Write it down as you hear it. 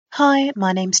Hi,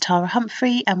 my name's Tara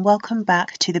Humphrey, and welcome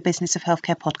back to the Business of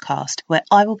Healthcare podcast, where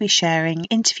I will be sharing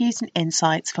interviews and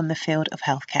insights from the field of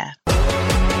healthcare.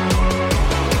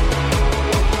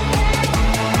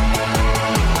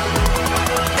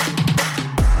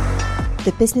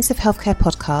 The Business of Healthcare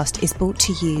podcast is brought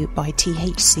to you by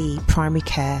THC Primary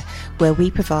Care, where we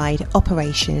provide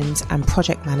operations and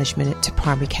project management to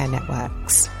primary care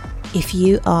networks. If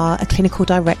you are a clinical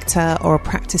director or a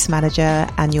practice manager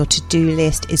and your to-do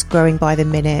list is growing by the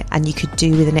minute and you could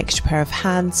do with an extra pair of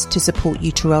hands to support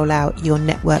you to roll out your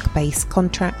network-based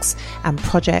contracts and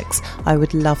projects, I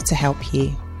would love to help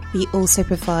you. We also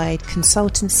provide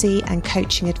consultancy and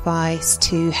coaching advice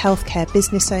to healthcare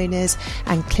business owners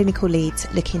and clinical leads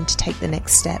looking to take the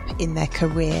next step in their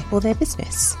career or their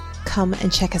business. Come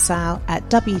and check us out at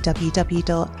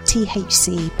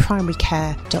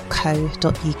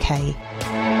www.thcprimarycare.co.uk.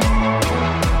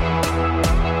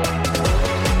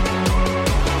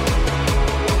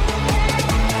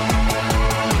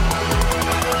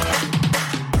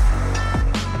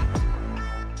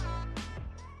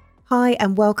 Hi,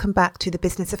 and welcome back to the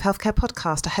Business of Healthcare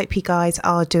podcast. I hope you guys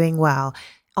are doing well.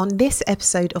 On this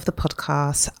episode of the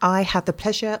podcast, I had the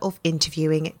pleasure of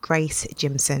interviewing Grace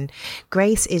Gimson.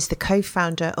 Grace is the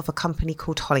co-founder of a company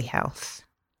called Holly Health.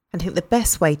 And I think the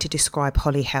best way to describe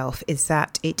Holly Health is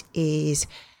that it is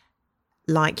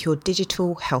like your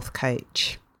digital health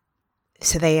coach.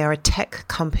 So they are a tech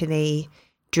company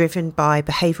driven by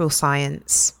behavioural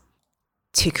science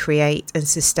to create and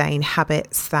sustain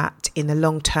habits that in the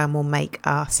long term will make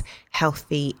us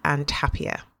healthy and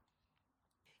happier.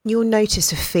 You'll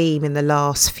notice a theme in the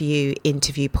last few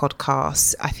interview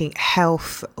podcasts. I think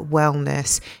health,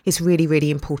 wellness is really,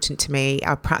 really important to me.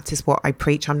 I practice what I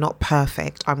preach. I'm not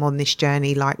perfect. I'm on this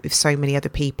journey like with so many other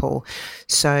people.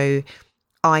 So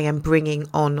I am bringing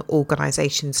on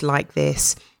organisations like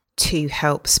this to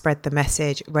help spread the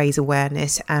message, raise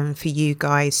awareness, and for you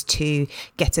guys to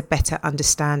get a better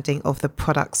understanding of the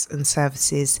products and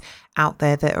services out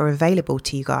there that are available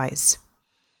to you guys.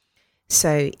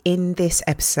 So in this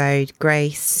episode,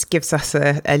 Grace gives us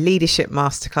a leadership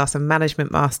masterclass, a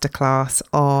management masterclass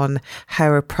on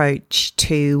her approach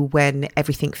to when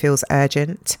everything feels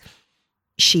urgent.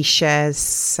 She shares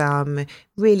some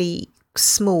really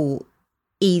small,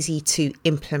 easy to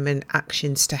implement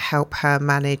actions to help her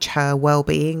manage her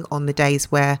well-being on the days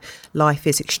where life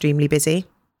is extremely busy.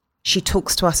 She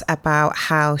talks to us about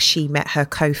how she met her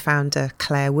co-founder,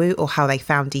 Claire Wu, or how they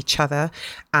found each other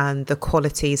and the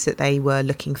qualities that they were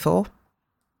looking for.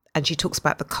 And she talks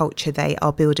about the culture they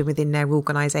are building within their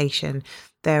organisation.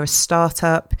 They're a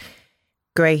startup.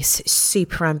 Grace,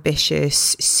 super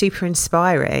ambitious, super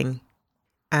inspiring.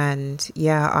 And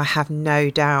yeah, I have no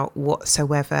doubt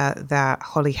whatsoever that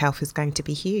Holly Health is going to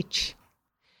be huge.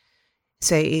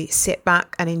 So sit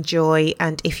back and enjoy.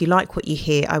 And if you like what you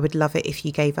hear, I would love it if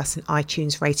you gave us an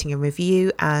iTunes rating and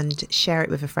review and share it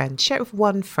with a friend. Share it with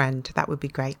one friend. That would be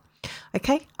great.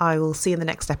 Okay, I will see you in the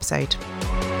next episode.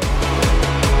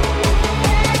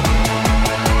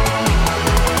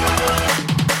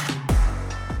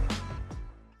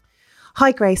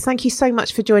 Hi, Grace. Thank you so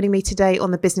much for joining me today on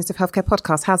the Business of Healthcare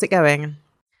podcast. How's it going?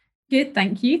 Good,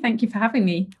 thank you. Thank you for having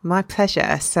me. My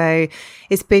pleasure. So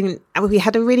we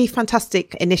had a really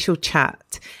fantastic initial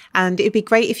chat, and it'd be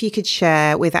great if you could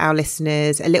share with our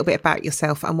listeners a little bit about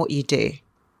yourself and what you do.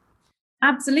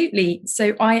 Absolutely.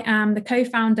 So I am the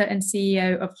co-founder and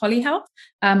CEO of Holly Health.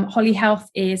 Holly Health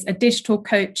is a digital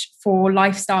coach for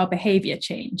lifestyle behavior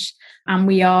change. And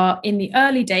we are in the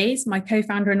early days. My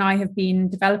co-founder and I have been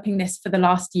developing this for the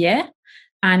last year.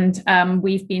 And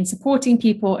we've been supporting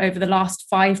people over the last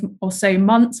 5 or so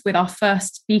months with our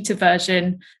first beta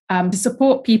version to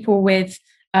support people with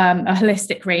a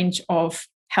holistic range of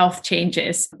health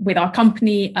changes with our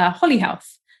company, Holly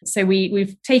Health. So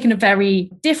we've taken a very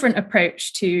different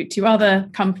approach to other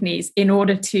companies in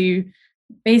order to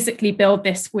basically build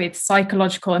this with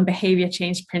psychological and behavior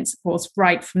change principles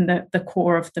right from the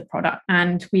core of the product.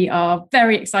 And we are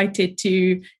very excited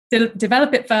to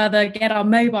develop it further, get our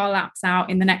mobile apps out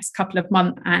in the next couple of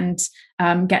months and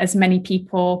get as many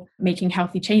people making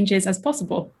healthy changes as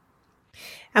possible.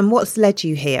 And what's led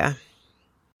you here?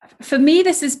 For me,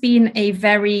 this has been a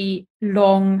very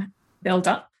long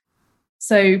build-up.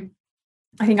 So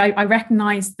I think I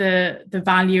recognize the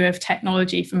value of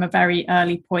technology from a very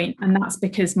early point. And that's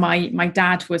because my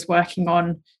dad was working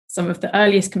on some of the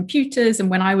earliest computers. And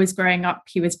when I was growing up,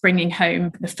 he was bringing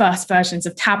home the first versions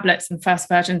of tablets and first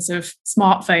versions of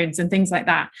smartphones and things like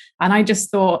that. And I just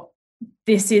thought,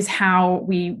 this is how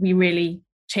we really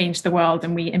change the world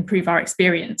and we improve our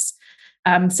experience.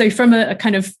 So from a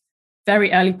kind of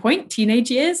very early point, teenage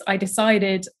years, I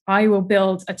decided I will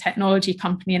build a technology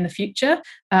company in the future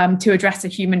to address a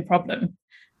human problem.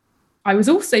 I was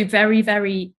also very,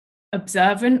 very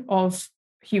observant of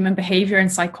human behavior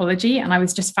and psychology. And I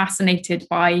was just fascinated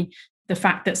by the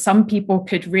fact that some people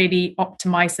could really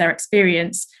optimize their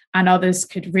experience and others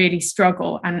could really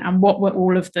struggle. And what were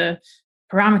all of the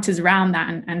parameters around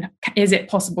that? And is it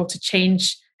possible to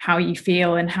change how you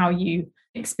feel and how you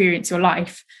experience your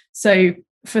life? So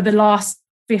for the last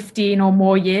 15 or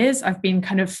more years, I've been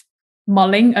kind of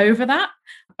mulling over that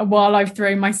while I've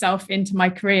thrown myself into my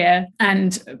career.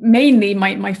 And mainly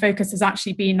my focus has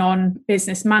actually been on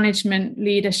business management,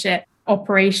 leadership,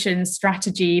 operations,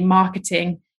 strategy,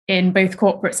 marketing in both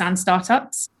corporates and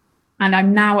startups. And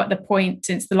I'm now at the point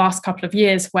since the last couple of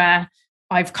years where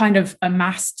I've kind of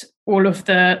amassed all of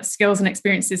the skills and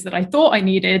experiences that I thought I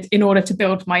needed in order to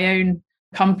build my own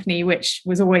company, which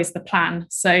was always the plan.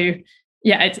 So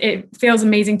yeah, it feels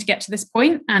amazing to get to this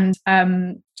point, and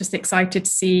just excited to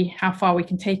see how far we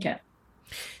can take it.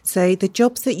 So the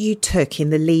jobs that you took in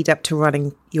the lead up to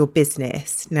running your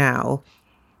business now,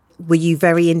 were you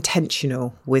very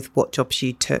intentional with what jobs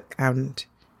you took and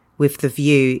with the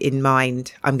view in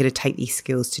mind, I'm going to take these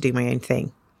skills to do my own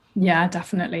thing? Yeah,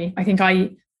 definitely. I think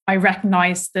I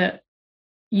recognize that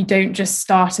you don't just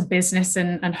start a business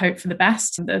and hope for the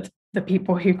best. The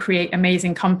people who create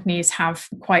amazing companies have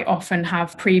quite often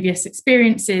have previous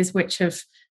experiences which have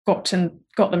got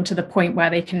them to the point where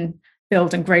they can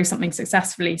build and grow something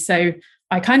successfully. So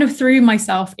I kind of threw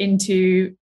myself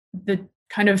into the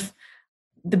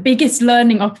biggest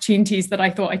learning opportunities that I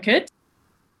thought I could.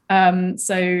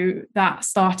 So that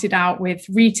started out with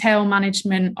retail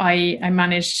management. I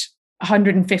managed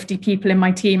 150 people in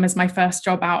my team as my first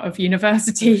job out of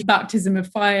university, baptism of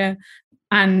fire.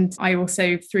 And I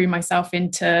also threw myself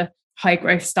into high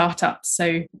growth startups.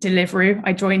 So Deliveroo,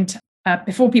 I joined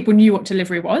before people knew what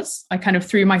Deliveroo was. I kind of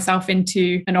threw myself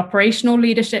into an operational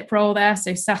leadership role there.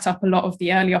 So set up a lot of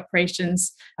the early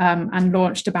operations and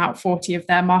launched about 40 of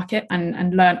their market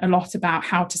and learned a lot about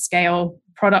how to scale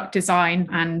product design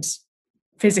and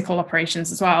physical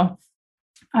operations as well.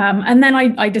 And then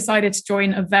I decided to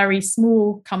join a very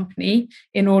small company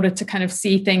in order to kind of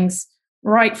see things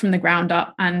right from the ground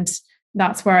up. And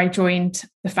that's where I joined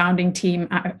the founding team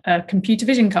at a computer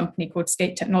vision company called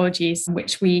Skate Technologies,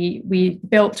 which we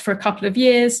built for a couple of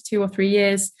years, 2 or 3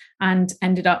 years, and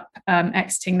ended up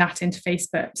exiting that into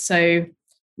Facebook. So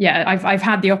yeah, I've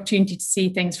had the opportunity to see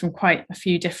things from quite a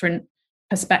few different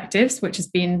perspectives, which has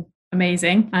been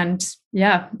amazing. And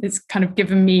yeah, it's kind of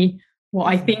given me what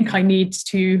I think I need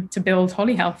to build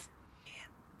Holly Health.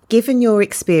 Given your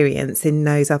experience in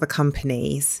those other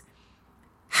companies,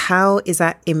 how is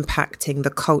that impacting the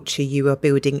culture you are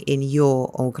building in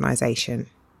your organisation?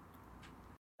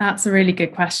 That's a really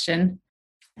good question.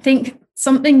 I think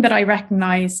something that I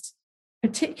recognised,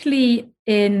 particularly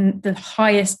in the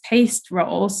highest paced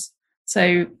roles,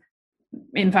 so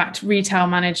in fact, retail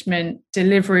management,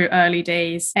 Deliveroo early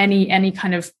days, any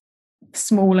kind of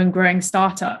small and growing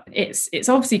startup, it's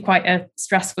obviously quite a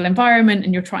stressful environment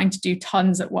and you're trying to do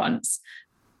tons at once.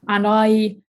 And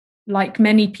I, like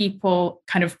many people,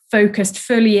 kind of focused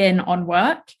fully in on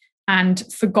work and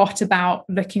forgot about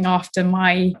looking after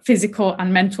my physical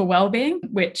and mental well-being,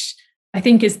 which I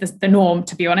think is the norm,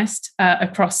 to be honest,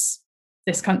 across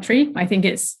this country. I think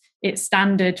it's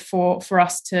standard for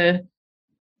us to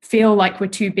feel like we're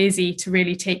too busy to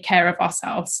really take care of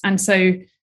ourselves. And so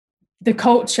the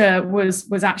culture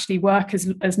was actually work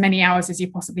as many hours as you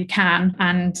possibly can,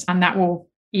 and that will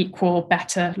equal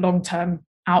better long-term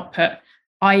output.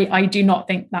 I do not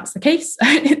think that's the case.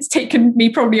 It's taken me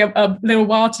probably a little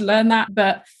while to learn that,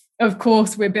 but of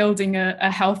course we're building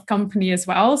a health company as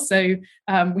well. So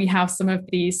we have some of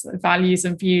these values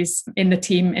and views in the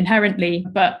team inherently,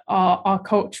 but our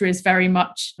culture is very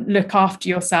much look after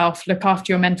yourself, look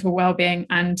after your mental well-being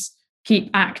and keep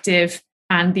active.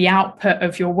 And the output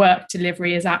of your work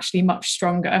delivery is actually much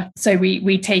stronger. So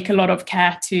we take a lot of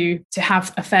care to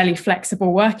have a fairly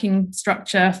flexible working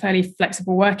structure, fairly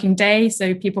flexible working day,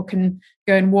 so people can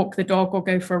go and walk the dog or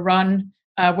go for a run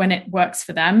when it works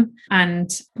for them. And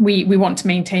we want to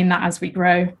maintain that as we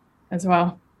grow as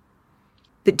well.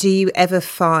 But do you ever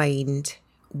find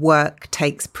work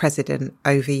takes precedent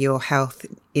over your health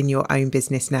in your own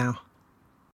business now?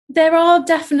 There are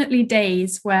definitely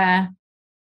days where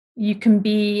you can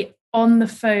be on the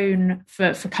phone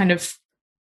for kind of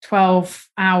 12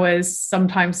 hours,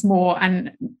 sometimes more,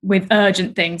 and with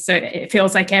urgent things. So it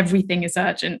feels like everything is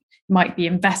urgent. It might be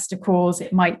investor calls,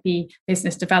 it might be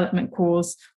business development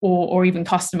calls, or even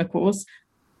customer calls.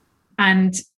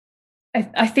 And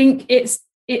I think it's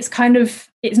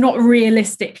it's not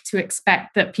realistic to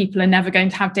expect that people are never going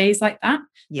to have days like that.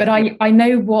 Yeah. But I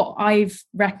know what I've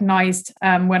recognized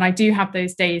when I do have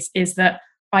those days is that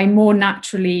I more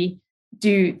naturally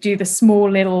do the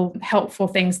small little helpful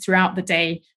things throughout the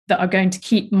day that are going to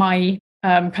keep my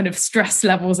kind of stress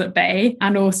levels at bay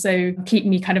and also keep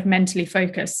me kind of mentally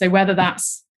focused. So whether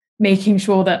that's making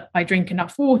sure that I drink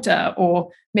enough water or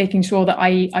making sure that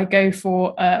I go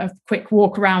for a quick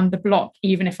walk around the block,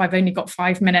 even if I've only got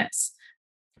 5 minutes,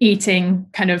 eating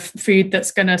kind of food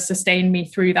that's going to sustain me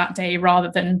through that day rather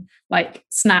than like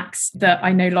snacks that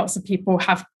I know lots of people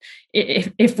have.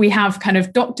 If we have kind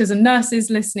of doctors and nurses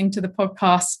listening to the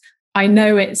podcast, I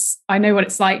know what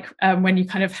it's like when you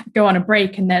kind of go on a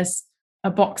break and there's a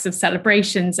box of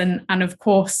celebrations and of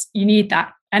course you need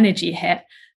that energy hit.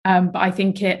 But I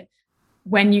think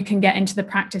when you can get into the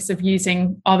practice of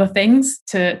using other things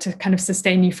to kind of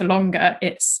sustain you for longer,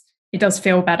 it does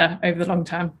feel better over the long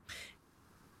term.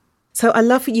 So I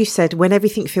love what you said, when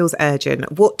everything feels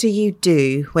urgent. What do you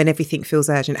do when everything feels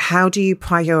urgent? How do you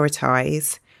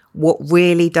prioritize what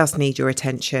really does need your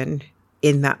attention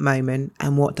in that moment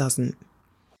and what doesn't?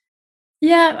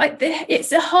 Yeah,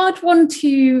 it's a hard one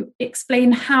to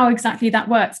explain how exactly that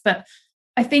works, but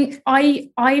I think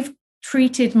I've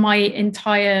treated my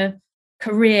entire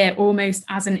career almost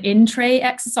as an in-tray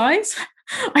exercise.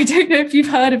 I don't know if you've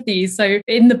heard of these. So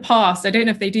in the past, I don't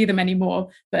know if they do them anymore,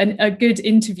 but a good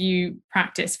interview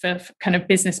practice for kind of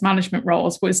business management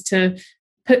roles was to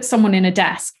put someone in a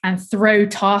desk and throw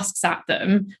tasks at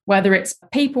them, whether it's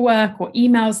paperwork or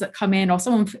emails that come in or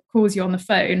someone calls you on the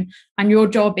phone. And your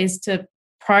job is to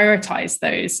prioritize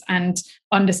those and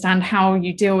understand how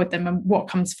you deal with them and what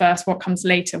comes first, what comes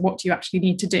later, what do you actually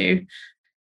need to do.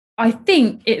 I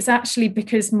think it's actually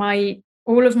because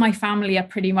all of my family are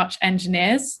pretty much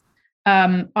engineers.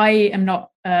 I am not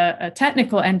a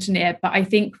technical engineer, but I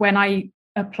think when I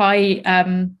apply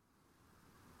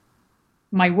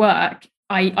my work,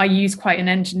 I use quite an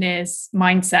engineer's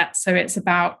mindset. So it's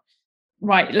about,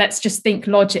 right, let's just think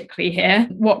logically here.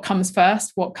 What comes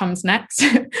first? What comes next?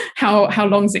 How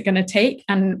long is it going to take?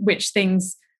 And which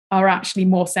things are actually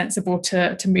more sensible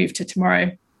to move to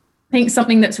tomorrow? I think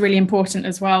something that's really important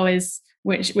as well is,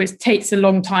 which takes a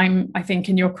long time, I think,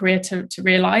 in your career to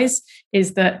realize,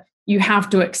 is that you have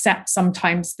to accept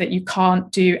sometimes that you can't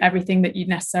do everything that you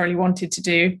necessarily wanted to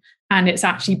do. And it's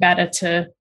actually better to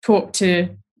talk to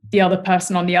the other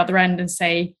person on the other end and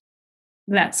say,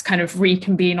 let's kind of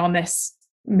reconvene on this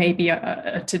maybe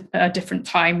a different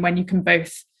time when you can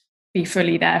both be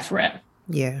fully there for it.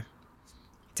 Yeah,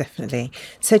 definitely.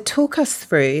 So talk us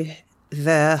through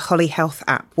the Holly Health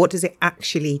app. What does it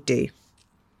actually do?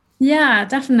 Yeah,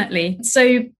 definitely.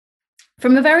 So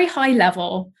from a very high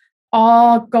level,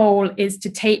 our goal is to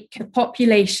take the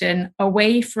population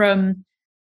away from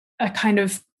a kind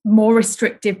of more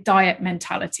restrictive diet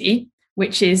mentality,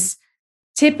 which is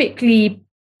typically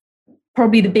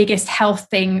probably the biggest health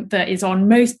thing that is on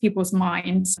most people's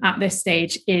minds at this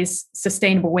stage is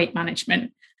sustainable weight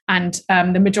management. And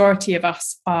the majority of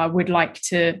us would like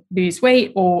to lose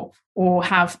weight or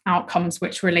have outcomes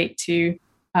which relate to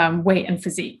weight and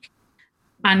physique.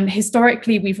 And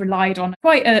historically, we've relied on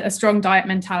quite a strong diet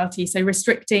mentality. So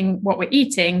restricting what we're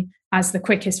eating as the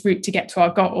quickest route to get to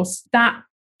our goals. That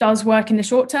does work in the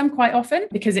short term quite often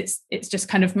because it's just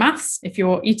kind of maths if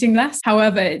you're eating less.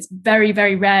 However, it's very,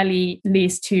 very rarely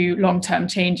leads to long-term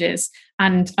changes.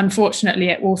 And unfortunately,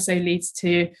 it also leads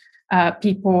to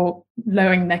people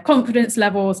lowering their confidence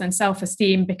levels and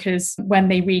self-esteem because when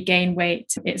they regain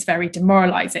weight, it's very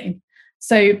demoralizing.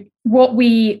 So what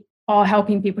we are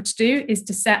helping people to do is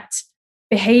to set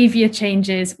behavior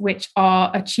changes which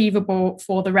are achievable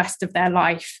for the rest of their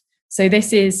life. So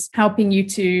this is helping you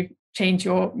to change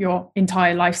your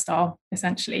entire lifestyle,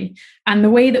 essentially. And the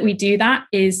way that we do that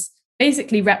is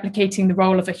basically replicating the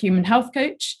role of a human health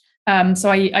coach.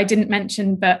 So I didn't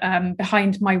mention, but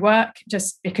behind my work,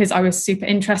 just because I was super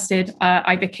interested,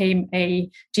 I became a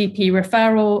GP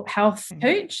referral health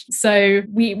coach. So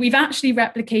we've actually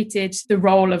replicated the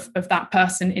role of that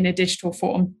person in a digital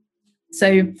form.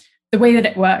 So the way that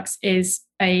it works is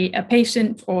a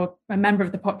patient or a member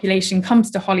of the population comes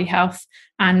to Holly Health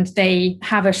and they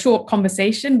have a short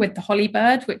conversation with the Holly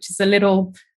bird, which is a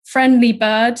little friendly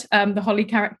bird, the Holly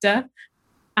character.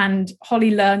 And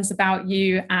Holly learns about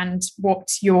you and what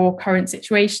your current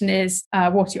situation is,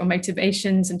 what are your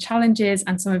motivations and challenges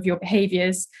and some of your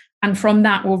behaviors. And from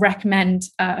that, we'll recommend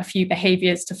a few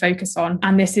behaviors to focus on.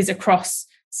 And this is across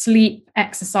sleep,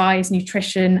 exercise,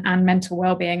 nutrition, and mental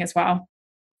well-being as well.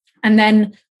 And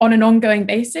then on an ongoing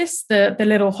basis, the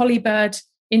little Holly bird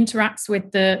interacts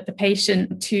with the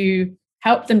patient to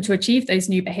help them to achieve those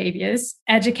new behaviors,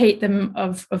 educate them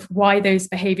of why those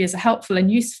behaviors are helpful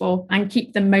and useful, and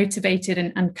keep them motivated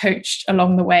and coached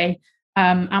along the way.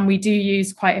 And we do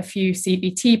use quite a few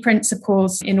CBT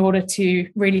principles in order to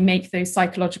really make those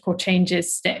psychological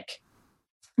changes stick.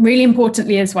 Really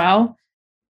importantly as well,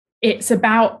 it's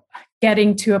about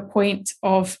getting to a point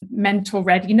of mental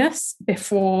readiness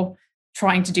before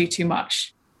trying to do too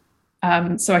much.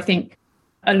 So I think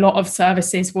a lot of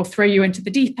services will throw you into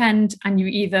the deep end and you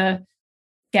either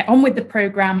get on with the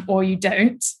program or you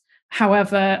don't.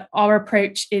 However, our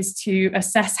approach is to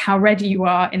assess how ready you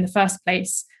are in the first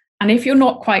place. And if you're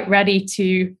not quite ready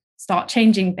to start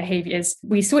changing behaviors,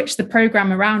 we switch the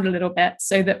program around a little bit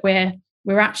so that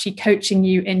we're actually coaching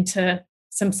you into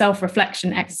some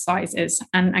self-reflection exercises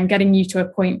and getting you to a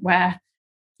point where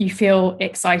you feel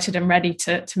excited and ready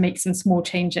to make some small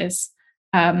changes.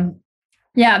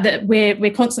 That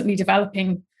we're constantly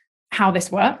developing how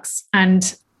this works,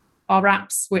 and our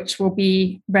apps, which will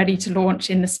be ready to launch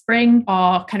in the spring,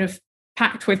 are kind of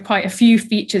packed with quite a few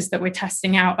features that we're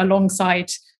testing out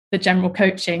alongside the general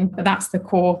coaching. But that's the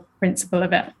core principle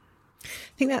of it.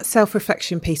 I think that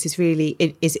self-reflection piece is really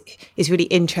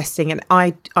interesting, and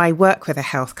I work with a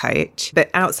health coach,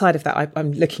 but outside of that,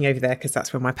 I'm looking over there because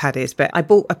that's where my pad is. But I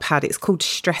bought a pad. It's called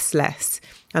Stress Less,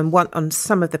 and on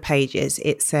some of the pages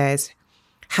it says,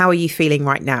 "How are you feeling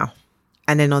right now?"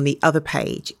 And then on the other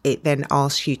page, it then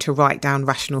asks you to write down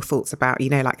rational thoughts about,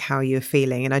 like how you're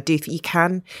feeling. And I do think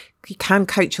you can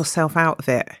coach yourself out of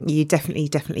it. You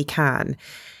definitely can.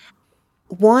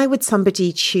 Why would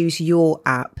somebody choose your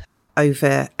app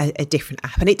over a different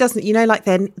app? And it doesn't,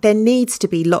 there needs to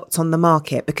be lots on the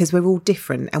market because we're all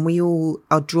different and we all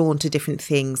are drawn to different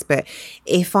things. But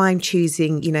if I'm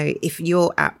choosing, if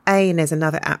you're app A and there's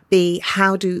another app B,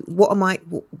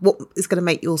 what is going to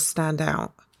make yours stand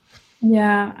out?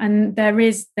 Yeah, and there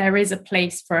is a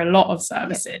place for a lot of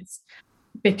services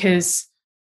because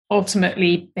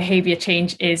ultimately behavior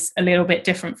change is a little bit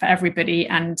different for everybody,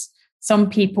 and some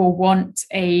people want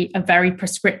a very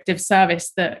prescriptive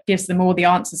service that gives them all the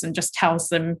answers and just tells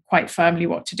them quite firmly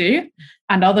what to do.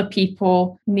 And other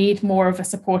people need more of a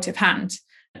supportive hand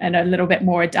and a little bit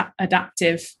more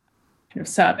adaptive kind of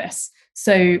service.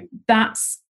 So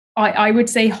I would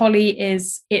say Holly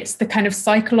it's the kind of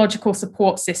psychological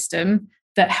support system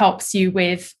that helps you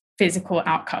with physical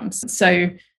outcomes. So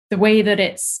the way that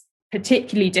it's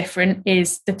particularly different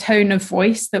is the tone of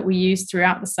voice that we use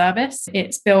throughout the service.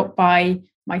 It's built by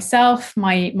myself,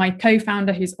 my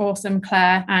co-founder, who's awesome,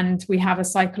 Claire, and we have a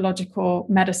psychological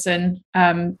medicine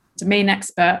domain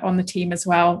expert on the team as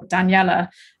well, Daniela.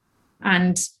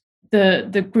 And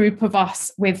the group of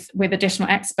us with additional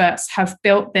experts have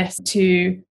built this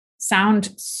to sound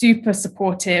super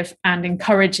supportive and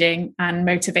encouraging and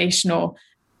motivational.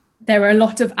 There are a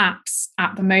lot of apps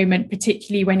at the moment,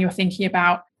 particularly when you're thinking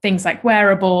about things like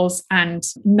wearables and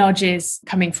nudges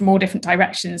coming from all different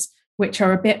directions, which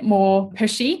are a bit more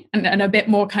pushy and a bit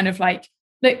more kind of like,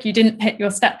 look, you didn't hit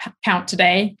your step count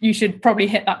today, you should probably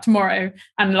hit that tomorrow.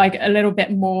 And like a little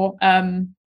bit more,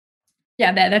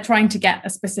 they're trying to get a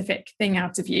specific thing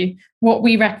out of you. What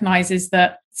we recognize is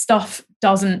that stuff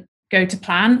doesn't go to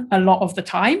plan a lot of the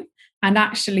time. And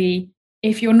actually,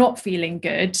 if you're not feeling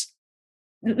good,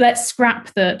 let's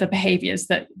scrap the behaviors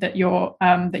that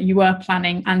you were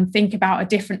planning and think about a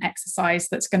different exercise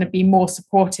that's going to be more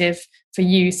supportive for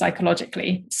you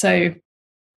psychologically. So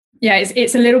yeah,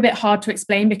 it's a little bit hard to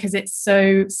explain because it's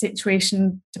so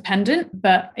situation dependent,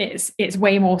 but it's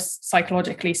way more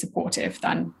psychologically supportive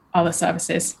than other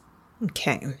services.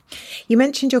 Okay. You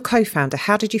mentioned your co-founder.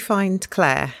 How did you find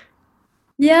Claire?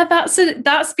 Yeah,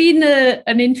 that's been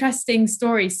an interesting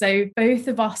story. So both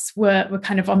of us were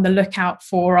kind of on the lookout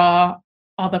for our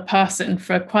other person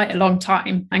for quite a long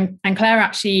time. And Claire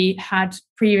actually had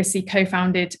previously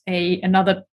co-founded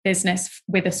another business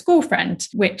with a school friend,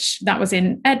 which that was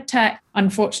in ed tech.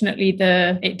 Unfortunately,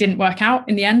 it didn't work out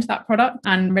in the end, that product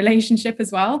and relationship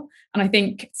as well. And I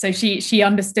think so she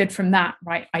understood from that,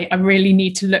 right, I really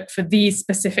need to look for these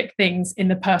specific things in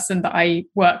the person that I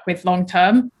work with long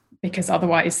term, because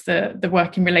otherwise the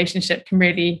working relationship can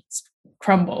really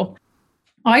crumble.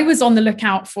 I was on the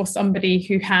lookout for somebody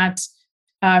who had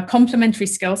complementary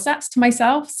skill sets to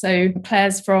myself. So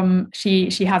Claire's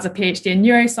she has a PhD in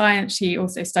neuroscience. She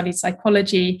also studied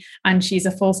psychology and she's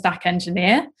a full stack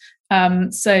engineer.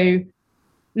 So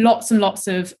lots and lots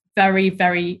of very,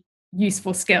 very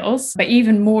useful skills. But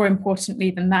even more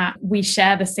importantly than that, we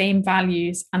share the same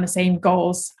values and the same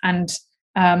goals. And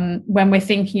when we're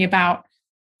thinking about,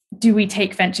 do we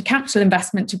take venture capital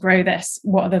investment to grow this?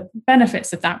 What are the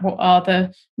benefits of that? What are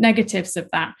the negatives of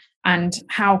that? and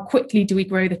how quickly do we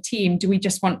grow the team? Do we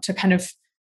just want to kind of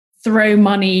throw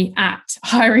money at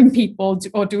hiring people,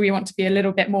 or do we want to be a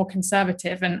little bit more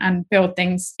conservative and build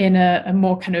things in a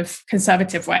more kind of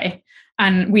conservative way?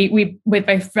 And we're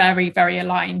both very, very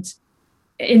aligned.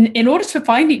 In order to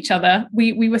find each other,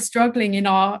 we were struggling in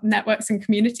our networks and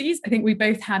communities. I think we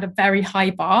both had a very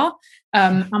high bar.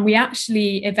 And we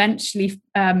actually eventually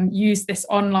used this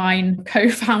online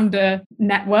co-founder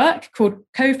network called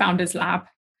Co-Founders Lab.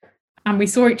 And we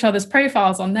saw each other's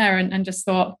profiles on there and just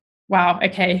thought, wow,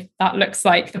 okay, that looks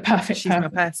like the perfect She's my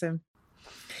person.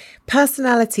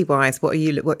 Personality-wise,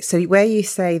 so where you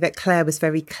say that Claire was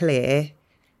very clear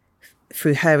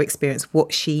through her experience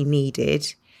what she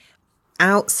needed,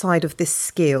 outside of the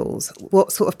skills,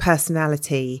 what sort of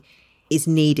personality is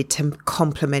needed to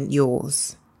complement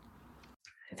yours?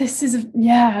 This is,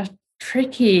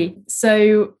 tricky.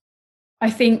 So I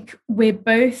think we're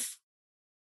both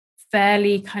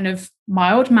fairly kind of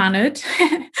mild-mannered.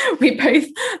 We both,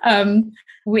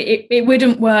 it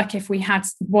wouldn't work if we had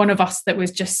one of us that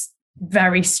was just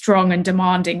very strong and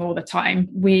demanding all the time.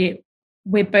 We're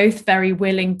both very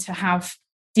willing to have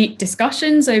deep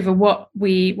discussions over what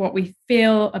we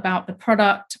feel about the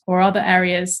product or other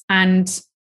areas. And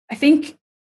I think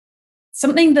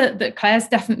something that Claire's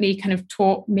definitely kind of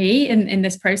taught me in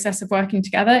this process of working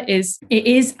together is it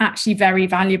is actually very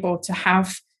valuable to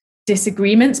have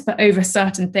disagreements, but over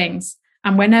certain things.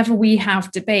 And whenever we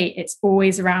have debate, it's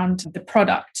always around the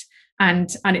product,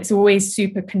 and it's always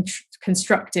super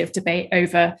constructive debate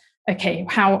over, okay,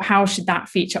 how should that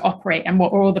feature operate, and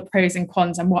what are all the pros and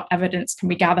cons, and what evidence can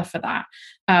we gather for that?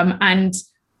 And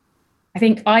I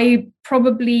think I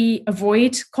probably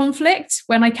avoid conflict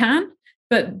when I can,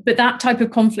 but that type of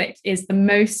conflict is the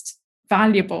most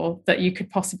valuable that you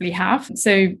could possibly have.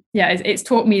 So yeah, it's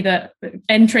taught me that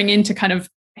entering into kind of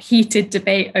heated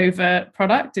debate over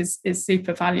product is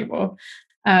super valuable.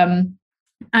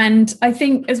 And I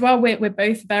think as well, we're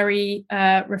both very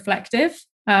reflective.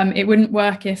 It wouldn't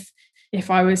work if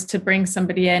I was to bring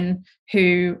somebody in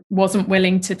who wasn't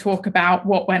willing to talk about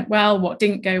what went well, what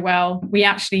didn't go well. We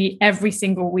actually, every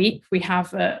single week, we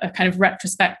have a kind of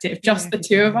retrospective, just the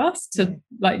two of us, to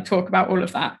like talk about all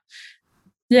of that.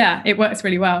 Yeah, it works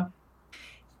really well.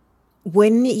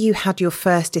 When you had your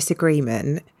first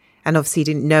disagreement, and obviously you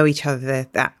didn't know each other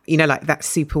that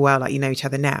super well, like you know each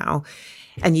other now,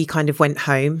 and you kind of went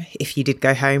home, if you did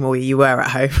go home or you were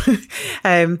at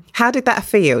home, how did that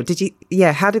feel?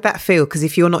 How did that feel? Because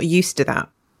if you're not used to that.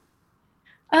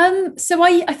 So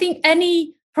I think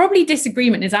probably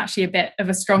disagreement is actually a bit of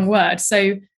a strong word.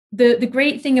 So the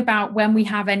great thing about when we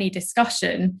have any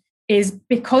discussion is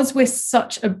because we're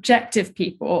such objective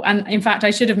people, and in fact,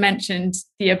 I should have mentioned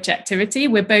the objectivity,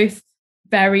 we're both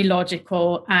very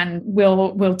logical and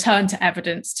we'll turn to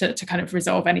evidence to kind of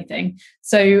resolve anything.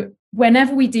 So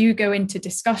whenever we do go into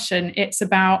discussion, it's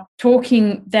about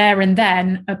talking there and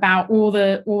then about all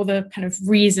the kind of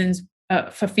reasons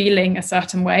for feeling a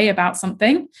certain way about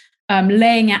something,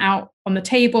 laying it out on the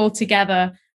table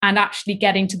together and actually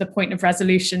getting to the point of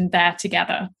resolution there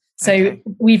together. So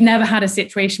We've never had a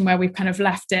situation where we've kind of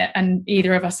left it and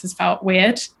either of us has felt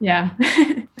weird. Yeah.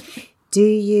 Do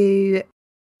you...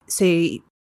 So,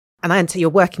 and I enter you're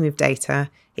working with data,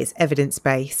 it's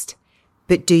evidence-based,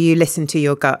 but do you listen to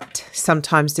your gut?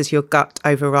 Sometimes does your gut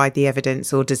override the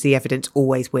evidence, or does the evidence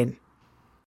always win?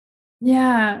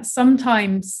 Yeah,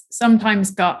 sometimes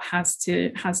gut has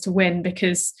to win,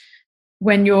 because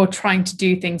when you're trying to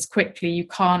do things quickly, you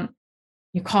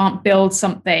can't build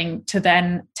something to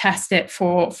then test it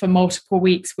for multiple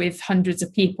weeks with hundreds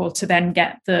of people to then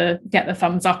get the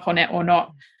thumbs up on it or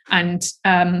not. And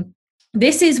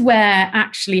this is where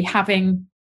actually having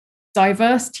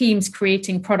diverse teams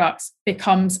creating products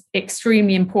becomes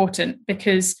extremely important,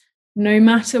 because no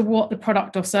matter what the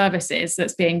product or service is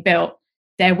that's being built,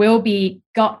 there will be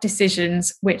gut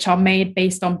decisions which are made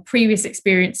based on previous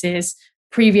experiences,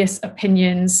 previous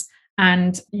opinions,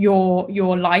 and your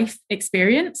life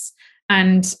experience.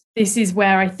 And this is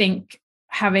where I think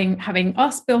having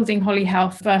us building Holly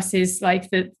Health versus like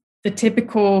the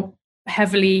typical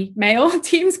heavily male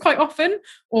teams quite often,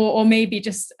 or maybe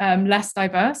just less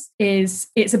diverse,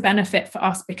 it's a benefit for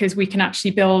us, because we can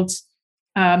actually build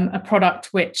a product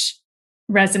which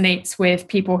resonates with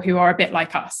people who are a bit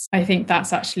like us. I think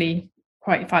that's actually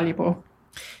quite valuable.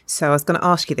 So I was going to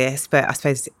ask you this, but I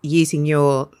suppose using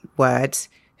your words,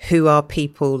 who are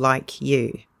people like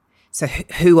you? So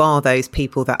who are those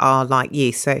people that are like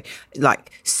you? So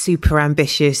like super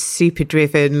ambitious, super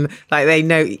driven, like they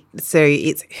know. So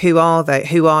it's who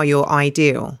are your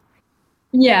ideal?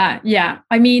 Yeah.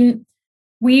 I mean,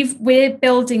 we're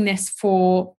building this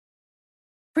for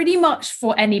pretty much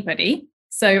for anybody.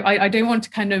 So I don't want to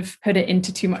kind of put it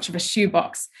into too much of a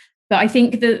shoebox. But I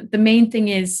think the main thing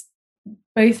is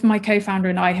both my co-founder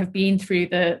and I have been through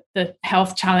the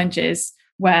health challenges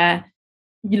where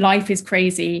your life is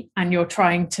crazy and you're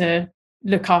trying to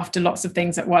look after lots of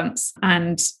things at once.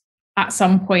 And at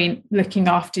some point, looking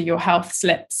after your health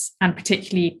slips, and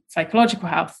particularly psychological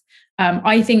health.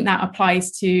 I think that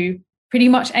applies to pretty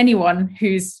much anyone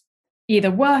who's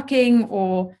either working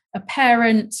or a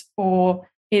parent or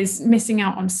is missing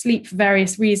out on sleep for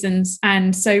various reasons.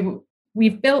 And so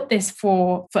we've built this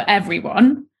for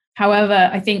everyone. However,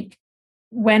 I think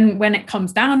when it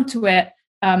comes down to it,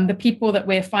 the people that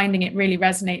we're finding it really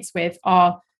resonates with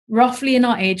are roughly in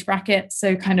our age bracket.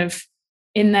 So kind of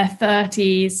in their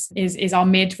 30s is our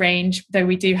mid-range, though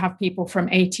we do have people from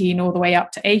 18 all the way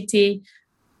up to 80.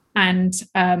 And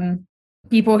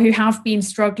people who have been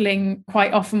struggling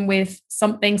quite often with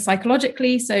something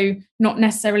psychologically. So not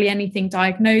necessarily anything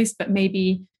diagnosed, but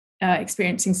maybe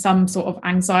experiencing some sort of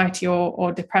anxiety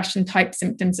or depression type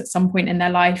symptoms at some point in their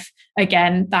life.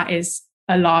 Again, that is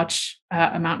a large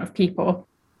amount of people.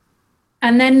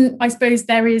 And then I suppose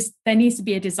there needs to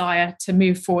be a desire to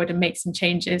move forward and make some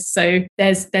changes. So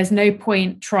there's no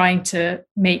point trying to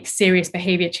make serious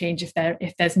behavior change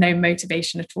if there's no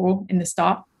motivation at all in the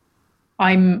start.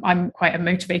 I'm quite a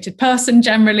motivated person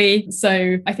generally.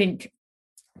 So I think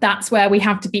that's where we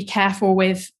have to be careful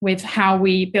with how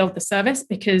we build the service,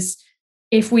 because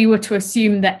if we were to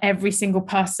assume that every single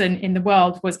person in the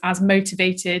world was as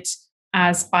motivated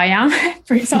as I am,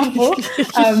 for example,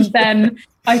 then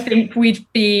I think we'd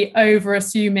be over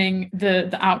assuming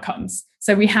the outcomes.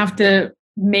 So we have to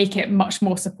make it much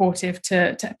more supportive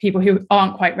to people who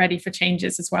aren't quite ready for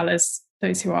changes as well as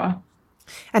those who are.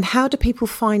 And how do people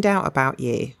find out about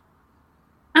you?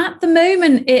 At the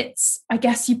moment, I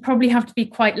guess you probably have to be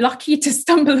quite lucky to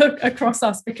stumble across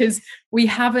us, because we've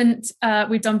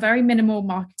done very minimal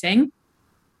marketing.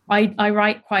 I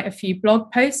write quite a few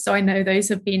blog posts, so I know those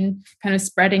have been kind of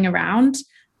spreading around.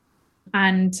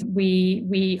 And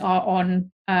we are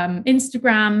on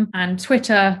Instagram and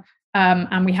Twitter,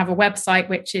 and we have a website,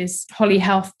 which is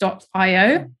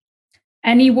hollyhealth.io.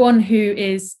 Anyone who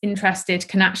is interested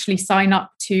can actually sign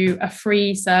up to a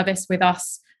free service with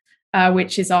us,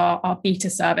 which is our beta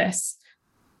service.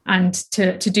 And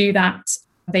to do that,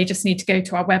 they just need to go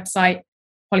to our website,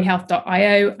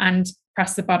 hollyhealth.io, and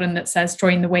press the button that says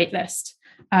join the waitlist.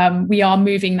 We are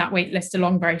moving that waitlist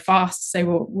along very fast,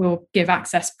 so we'll give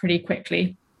access pretty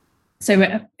quickly.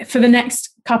 So for the next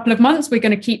couple of months, we're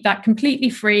going to keep that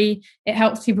completely free. It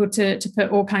helps people to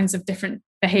put all kinds of different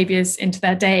behaviors into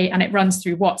their day, and it runs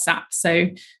through WhatsApp. So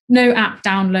no app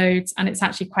downloads, and it's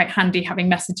actually quite handy having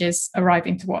messages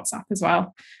arriving to WhatsApp as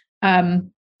well.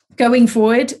 Going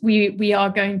forward, we are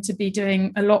going to be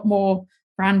doing a lot more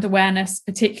brand awareness,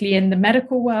 particularly in the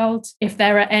medical world. If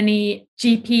there are any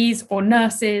GPs or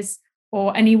nurses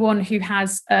or anyone who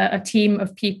has a team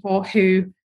of people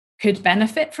who could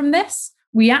benefit from this,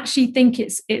 we actually think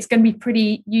it's going to be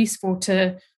pretty useful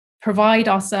to provide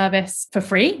our service for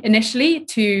free initially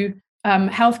to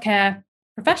healthcare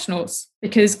professionals,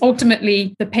 because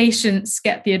ultimately the patients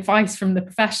get the advice from the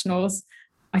professionals.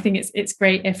 I think it's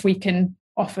great if we can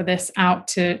offer this out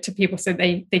to people so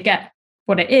they get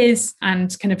what it is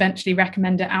and can eventually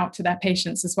recommend it out to their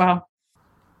patients as well.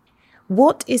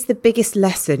 What is the biggest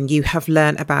lesson you have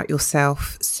learned about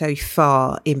yourself so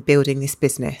far in building this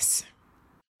business?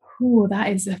 Oh, that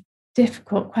is a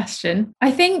difficult question.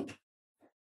 I think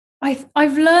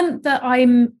I've learned that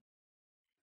I'm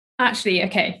actually,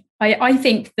 okay, I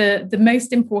think the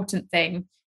most important thing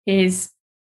is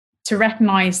to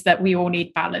recognize that we all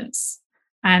need balance.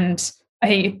 And I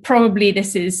think probably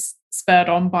this is spurred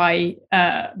on by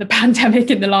the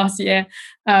pandemic in the last year.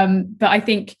 But I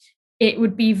think it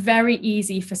would be very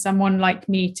easy for someone like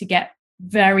me to get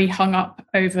very hung up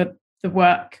over the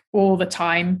work all the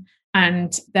time.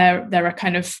 And there are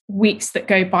kind of weeks that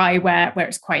go by where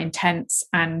it's quite intense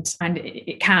and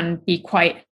it can be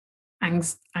quite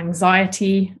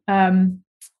anxiety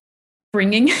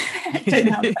bringing. I don't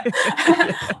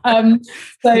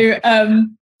know.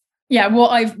 Yeah,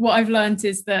 what I've learned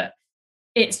is that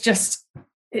it's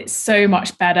so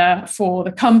much better for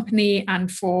the company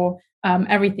and for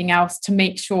everything else to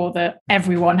make sure that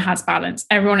everyone has balance.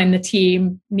 Everyone in the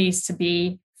team needs to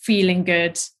be feeling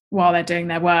good while they're doing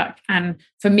their work. And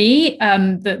for me,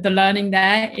 the learning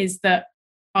there is that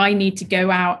I need to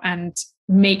go out and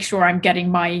make sure I'm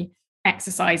getting my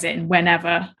exercise in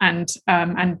whenever, and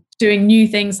doing new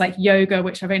things like yoga,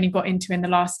 which I've only got into in the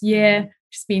last year,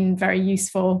 which has been very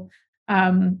useful.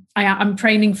 I'm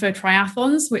training for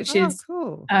triathlons, which is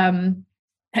cool.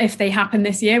 if they happen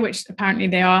this year, which apparently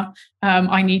they are,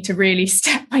 I need to really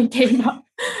step my game up.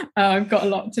 I've got a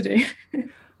lot to do.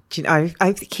 Do you know,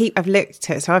 I've looked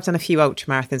at, so I've done a few ultra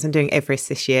marathons. I'm doing Everest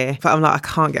this year, but I'm like, I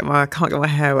can't get my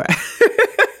hair wet.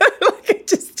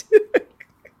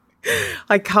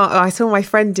 I can't. I saw my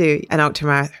friend do an ultra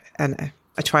marathon,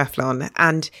 a triathlon,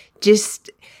 and just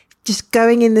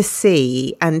going in the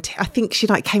sea. And I think she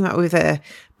like came out with a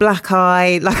black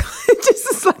eye, like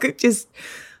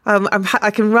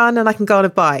I can run and I can go on a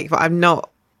bike, but I'm not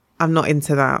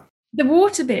into that. The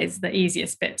water bit is the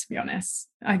easiest bit, to be honest.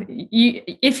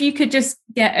 If you could just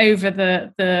get over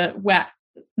the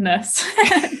wetness,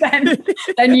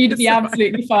 then you'd be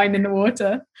absolutely fine in the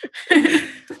water.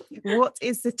 What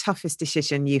is the toughest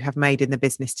decision you have made in the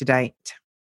business to date?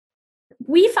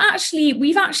 We've actually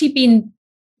been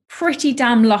pretty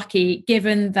damn lucky,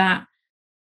 given that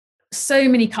so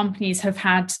many companies have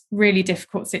had really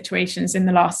difficult situations in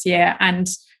the last year. And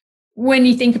when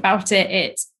you think about it,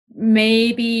 it's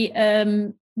maybe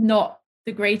not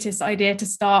the greatest idea to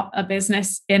start a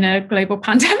business in a global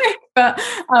pandemic, but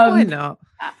why not?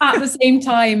 At the same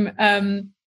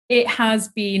time, it has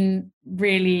been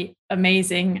really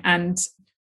amazing. And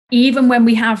even when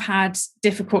we have had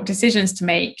difficult decisions to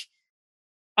make,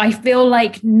 I feel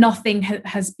like nothing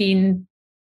has been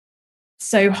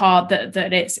so hard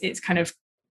that it's kind of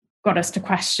got us to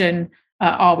question,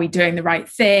 are we doing the right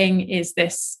thing? Is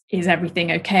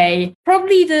everything okay?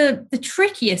 Probably the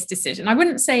trickiest decision. I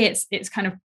wouldn't say it's kind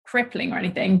of crippling or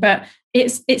anything, but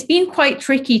it's been quite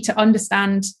tricky to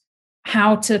understand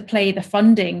how to play the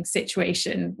funding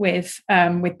situation with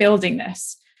building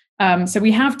this. So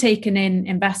we have taken in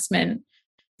investment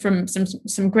from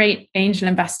some great angel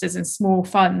investors and small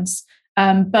funds,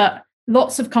 but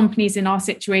lots of companies in our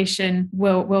situation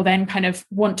will then kind of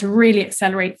want to really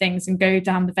accelerate things and go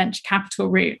down the venture capital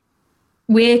route.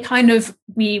 We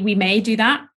may do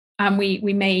that, and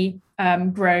we may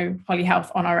grow Holly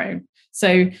Health on our own.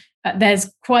 So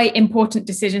there's quite important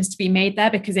decisions to be made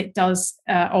there, because it does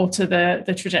alter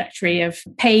the trajectory of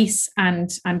pace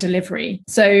and delivery.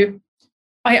 So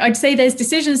I'd say there's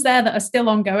decisions there that are still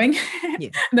ongoing. Yeah.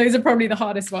 Those are probably the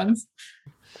hardest ones.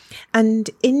 And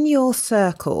in your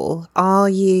circle, are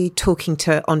you talking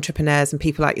to entrepreneurs and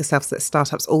people like yourselves at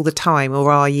startups all the time,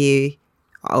 or are you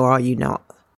not?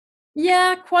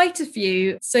 Yeah, quite a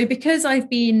few. So because I've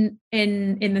been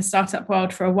in the startup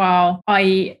world for a while,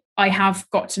 I have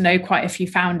got to know quite a few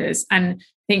founders, and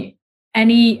I think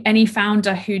any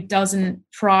founder who doesn't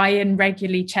try and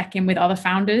regularly check in with other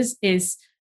founders is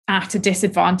at a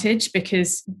disadvantage,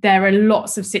 because there are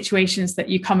lots of situations that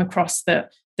you come across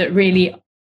that really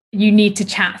you need to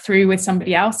chat through with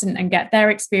somebody else and get their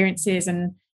experiences,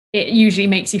 and it usually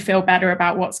makes you feel better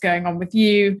about what's going on with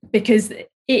you, because it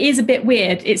is a bit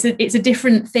weird. It's a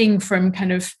different thing from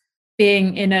kind of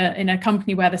being in a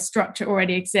company where the structure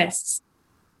already exists.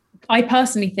 I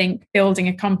personally think building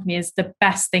a company is the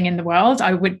best thing in the world.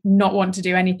 I would not want to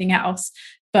do anything else,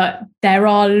 but there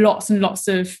are lots and lots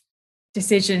of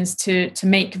decisions to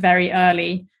make very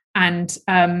early, and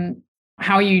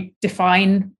how you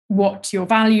define what your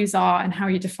values are and how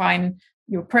you define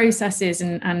your processes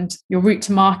and your route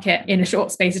to market in a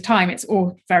short space of time. It's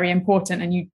all very important,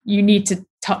 and you need to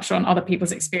touch on other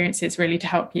people's experiences really to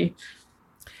help you.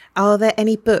 Are there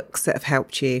any books that have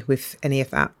helped you with any of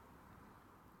that?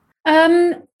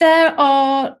 There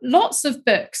are lots of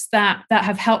books that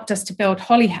have helped us to build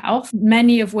Holly Health,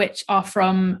 many of which are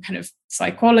from kind of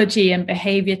psychology and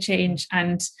behavior change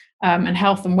and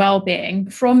health and well-being.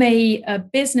 From a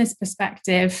business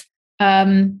perspective,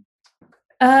 one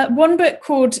book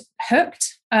called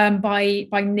Hooked by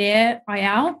Nir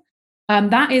Eyal,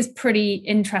 that is pretty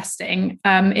interesting.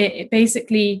 It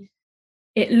basically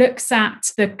looks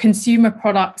at the consumer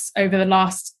products over the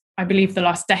last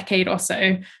decade or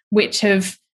so, which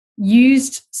have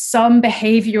used some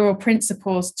behavioral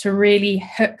principles to really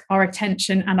hook our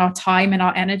attention and our time and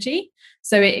our energy.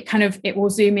 So it will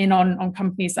zoom in on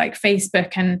companies like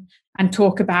Facebook and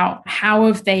talk about how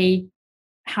have they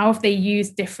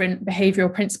used different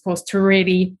behavioral principles to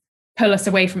really pull us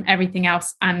away from everything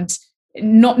else, and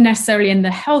not necessarily in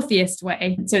the healthiest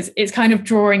way. So it's kind of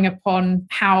drawing upon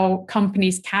how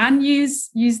companies can use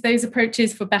those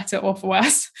approaches for better or for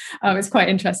worse. It's quite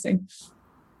interesting.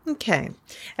 Okay.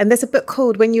 And there's a book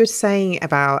called, when you were saying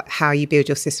about how you build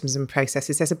your systems and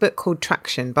processes, there's a book called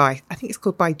Traction by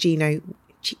Gino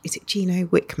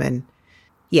Wickman.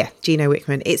 Yeah, Gino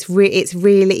Wickman. It's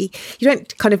really, you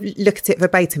don't kind of look at it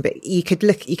verbatim, but you could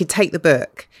take the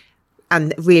book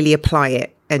and really apply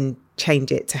it and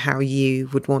change it to how you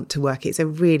would want to work. It's a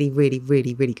really, really,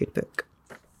 really, really good book.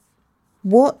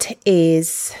 What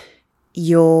is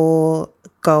your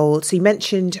goal, so you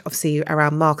mentioned obviously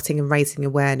around marketing and raising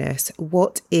awareness.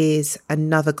 What is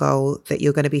another goal that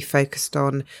you're going to be focused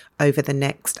on over the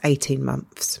next 18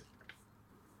 months?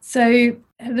 So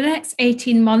for the next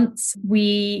 18 months,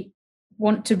 we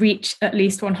want to reach at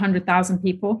least 100,000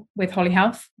 people with Holly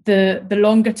Health. The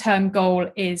longer term goal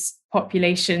is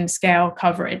population scale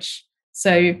coverage.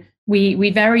 So we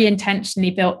very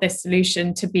intentionally built this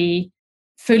solution to be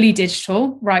fully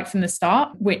digital right from the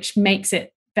start, which makes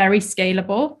it very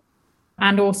scalable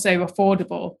and also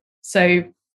affordable. So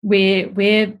we're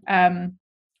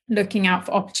looking out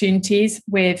for opportunities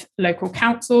with local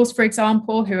councils, for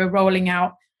example, who are rolling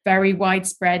out very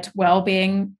widespread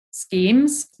wellbeing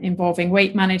schemes involving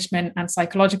weight management and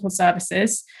psychological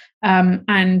services,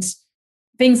 and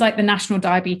things like the National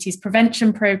Diabetes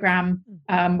Prevention Programme,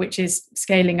 which is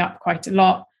scaling up quite a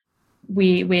lot.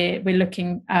 We're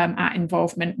looking at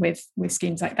involvement with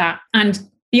schemes like that. And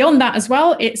beyond that as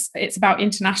well, it's about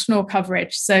international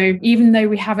coverage. So even though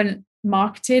we haven't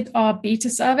marketed our beta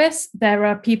service, there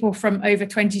are people from over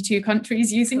 22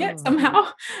 countries using it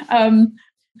somehow.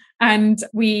 And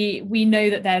we know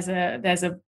that there's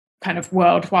a kind of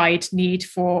worldwide need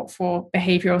for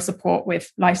behavioral support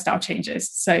with lifestyle changes.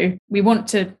 So we want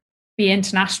to be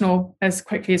international as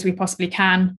quickly as we possibly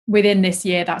can. Within this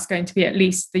year, that's going to be at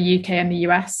least the UK and the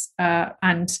US,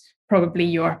 and probably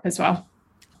Europe as well.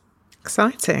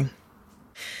 Exciting.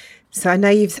 So I know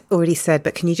you've already said,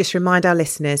 but can you just remind our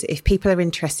listeners, if people are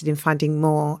interested in finding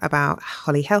more about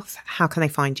Holly Health, how can they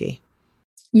find you?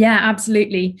 Yeah,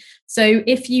 absolutely. So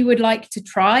if you would like to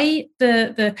try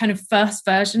the kind of first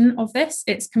version of this,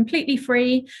 it's completely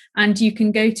free, and you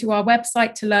can go to our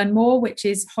website to learn more, which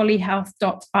is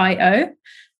hollyhealth.io.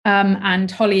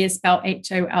 And Holly is spelled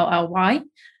HOLLY.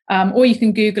 Or you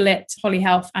can Google it, Holly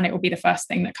Health, and it will be the first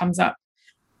thing that comes up.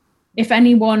 If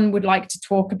anyone would like to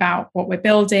talk about what we're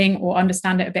building or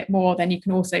understand it a bit more, then you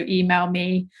can also email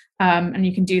me, and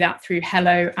you can do that through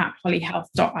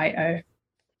hello@hollyhealth.io.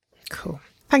 Cool.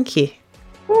 Thank you.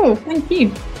 Oh, thank you.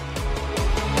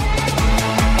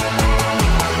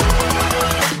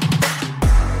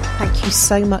 Thank you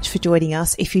so much for joining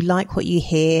us. If you like what you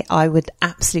hear, I would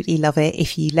absolutely love it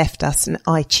if you left us an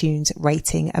iTunes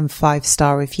rating and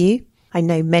 5-star review. I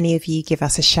know many of you give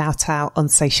us a shout out on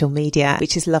social media,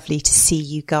 which is lovely to see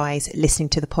you guys listening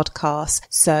to the podcast.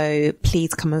 So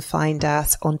please come and find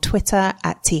us on Twitter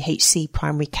at THC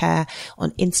Primary Care,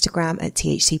 on Instagram at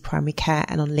THC Primary Care,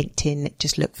 and on LinkedIn,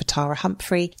 just look for Tara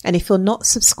Humphrey. And if you're not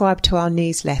subscribed to our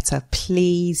newsletter,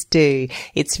 please do.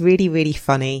 It's really, really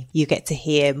funny. You get to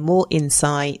hear more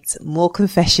insights, more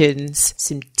confessions,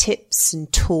 some tips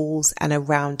and tools, and a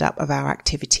roundup of our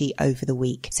activity over the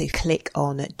week. So click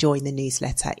on join the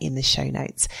newsletter in the show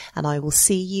notes, and I will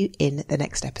see you in the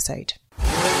next episode.